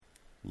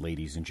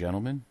Ladies and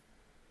gentlemen,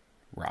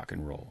 rock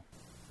and roll.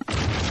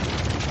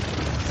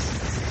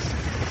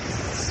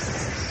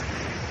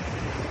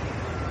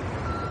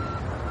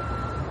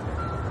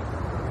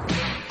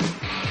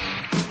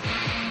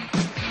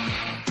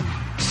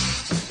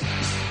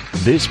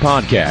 This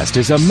podcast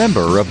is a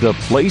member of the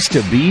Place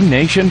to Be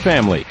Nation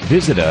family.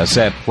 Visit us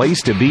at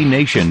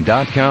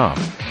placetobenation.com,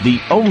 the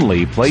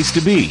only place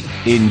to be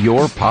in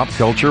your pop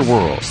culture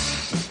world.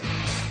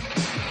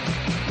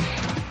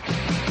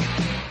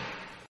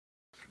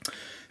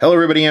 Hello,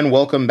 everybody, and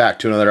welcome back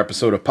to another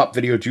episode of Pop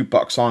Video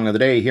Jukebox Song of the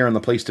Day here on the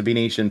Place to Be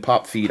Nation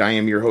Pop Feed. I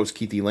am your host,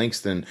 Keithy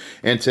Langston,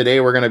 and today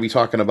we're going to be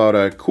talking about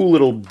a cool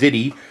little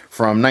ditty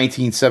from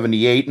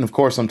 1978, and of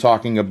course I'm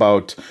talking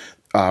about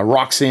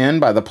Roxanne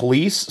by The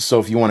Police.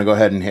 So if you want to go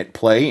ahead and hit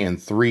play in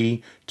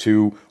 3,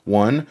 2,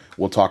 1,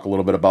 we'll talk a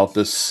little bit about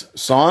this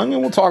song,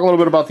 and we'll talk a little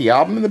bit about the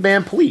album and the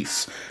band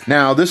Police.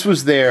 Now, this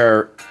was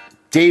their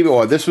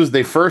this was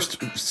the first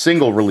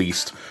single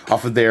released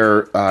off of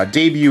their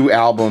debut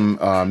album,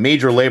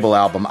 major label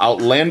album,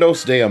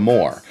 Outlandos de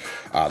Amor.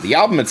 The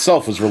album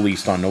itself was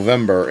released in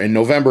November of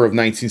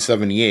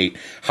 1978.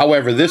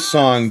 However, this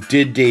song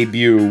did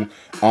debut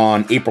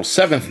on April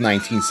 7th,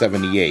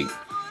 1978.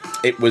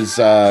 It was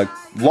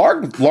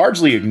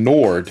largely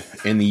ignored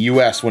in the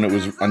U.S.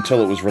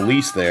 until it was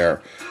released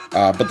there,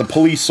 but the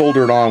Police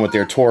soldiered on with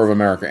their tour of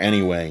America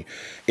anyway.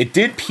 It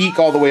did peak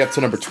all the way up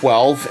to number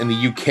 12 in the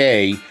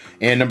U.K.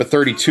 and number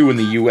 32 in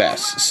the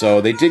U.S.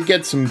 So they did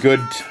get some good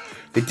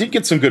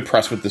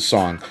press with this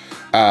song.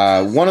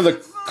 One of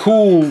the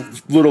cool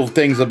little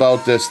things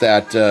about this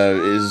that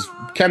is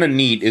kind of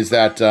neat is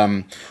that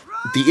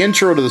the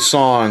intro to the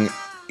song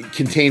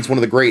contains one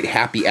of the great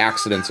happy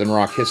accidents in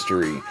rock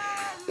history.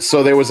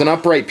 So there was an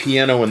upright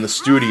piano in the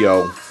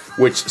studio,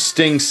 which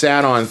Sting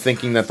sat on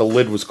thinking that the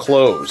lid was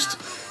closed.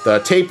 The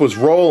tape was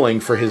rolling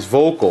for his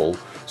vocal,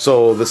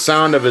 so the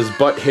sound of his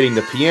butt hitting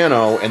the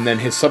piano and then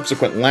his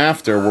subsequent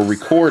laughter were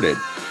recorded.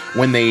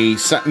 When they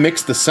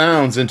mixed the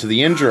sounds into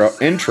the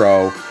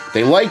intro,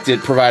 they liked it,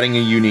 providing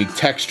a unique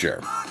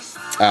texture.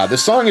 The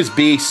song is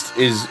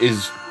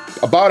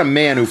about a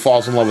man who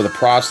falls in love with a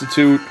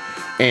prostitute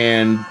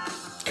and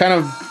kind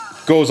of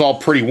goes all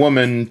Pretty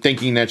Woman,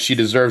 thinking that she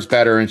deserves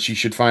better and she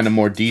should find a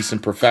more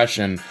decent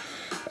profession.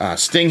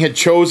 Sting had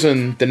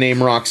chosen the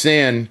name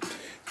Roxanne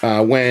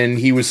when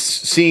he was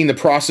seeing the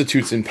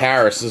prostitutes in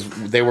Paris.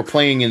 They were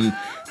playing in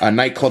a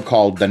nightclub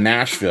called the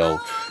Nashville,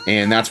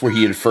 and that's where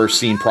he had first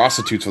seen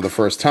prostitutes for the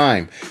first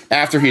time.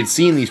 After he had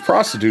seen these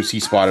prostitutes,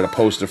 he spotted a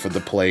poster for the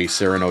play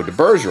Cyrano de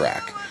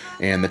Bergerac.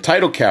 And the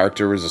title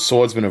character is a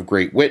swordsman of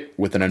great wit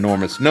with an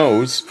enormous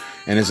nose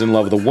and is in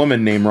love with a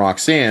woman named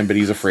Roxanne, but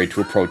he's afraid to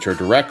approach her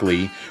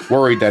directly,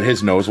 worried that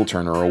his nose will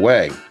turn her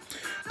away.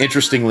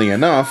 Interestingly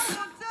enough,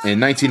 in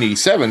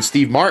 1987,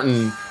 Steve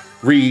Martin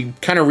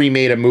kind of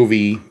remade a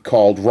movie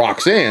called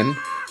Roxanne,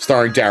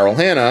 starring Daryl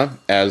Hannah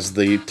as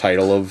the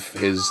title of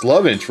his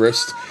love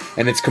interest,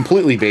 and it's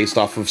completely based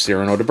off of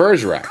Cyrano de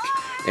Bergerac.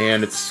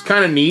 And it's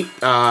kind of neat.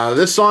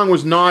 This song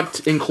was not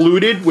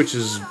included, which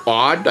is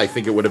odd. I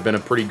think it would have been a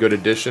pretty good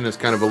addition. It's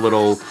kind of a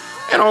little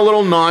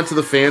nod to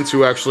the fans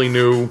who actually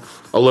knew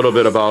a little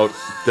bit about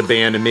the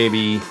band and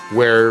maybe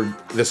where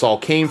this all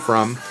came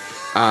from.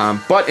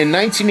 But in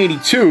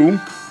 1982,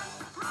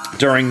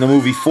 during the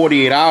movie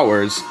 48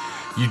 Hours,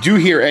 you do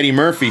hear Eddie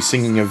Murphy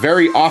singing a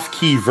very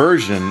off-key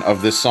version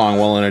of this song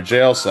while in a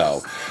jail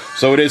cell.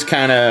 So it is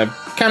kind of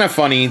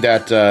funny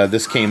that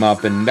this came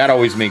up, and that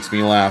always makes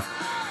me laugh.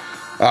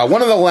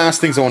 One of the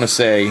last things I want to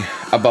say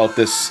about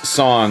this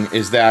song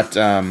is that,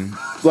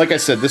 like I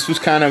said, this was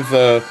kind of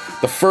the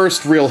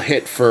first real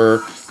hit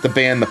for the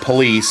band The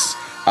Police.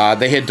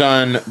 They had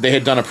done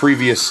the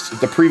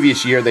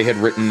previous year they had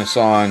written a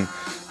song,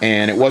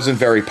 and it wasn't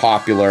very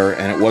popular,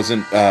 and it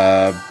wasn't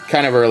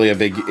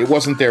it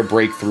wasn't their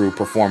breakthrough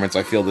performance.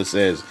 I feel this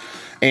is.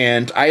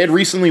 And I had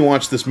recently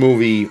watched this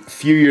movie a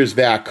few years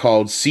back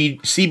called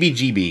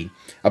CBGB.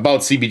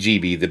 About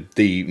CBGB,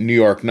 the New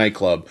York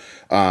nightclub,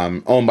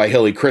 owned by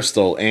Hilly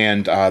Crystal.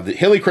 And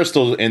Hilly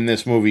Crystal in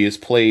this movie is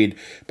played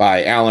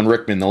by Alan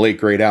Rickman, the late,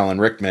 great Alan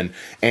Rickman.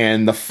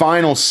 And the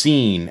final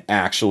scene,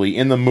 actually,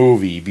 in the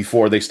movie,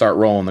 before they start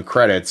rolling the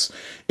credits,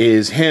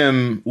 is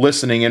him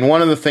listening. And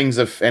one of the things,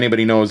 if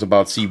anybody knows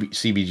about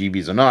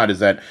CBGBs or not, is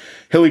that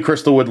Hilly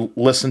Crystal would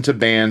listen to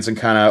bands and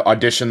kind of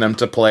audition them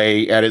to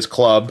play at his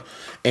club.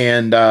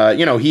 And,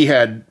 he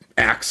had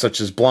acts such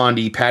as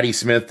Blondie, Patti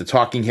Smith, the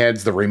Talking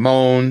Heads, the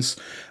Ramones,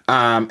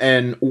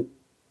 and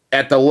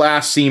at the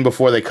last scene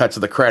before they cut to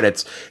the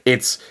credits,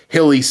 it's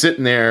Hilly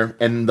sitting there,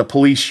 and the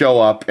Police show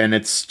up, and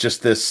it's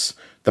just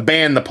the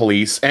band The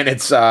Police, and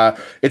it's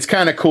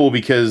kind of cool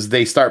because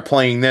they start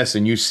playing this,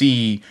 and you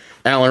see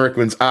Alan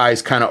Rickman's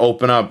eyes kind of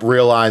open up,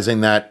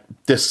 realizing that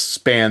this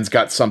band's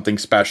got something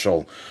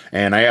special,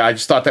 and I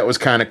just thought that was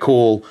kind of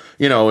cool,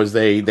 as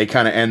they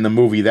kind of end the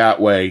movie that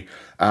way.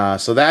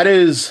 So that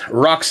is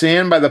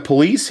Roxanne by The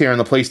Police here on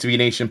the Place to Be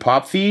Nation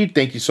Pop Feed.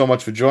 Thank you so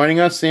much for joining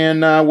us,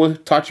 and we'll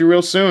talk to you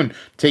real soon.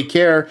 Take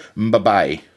care. Bye-bye.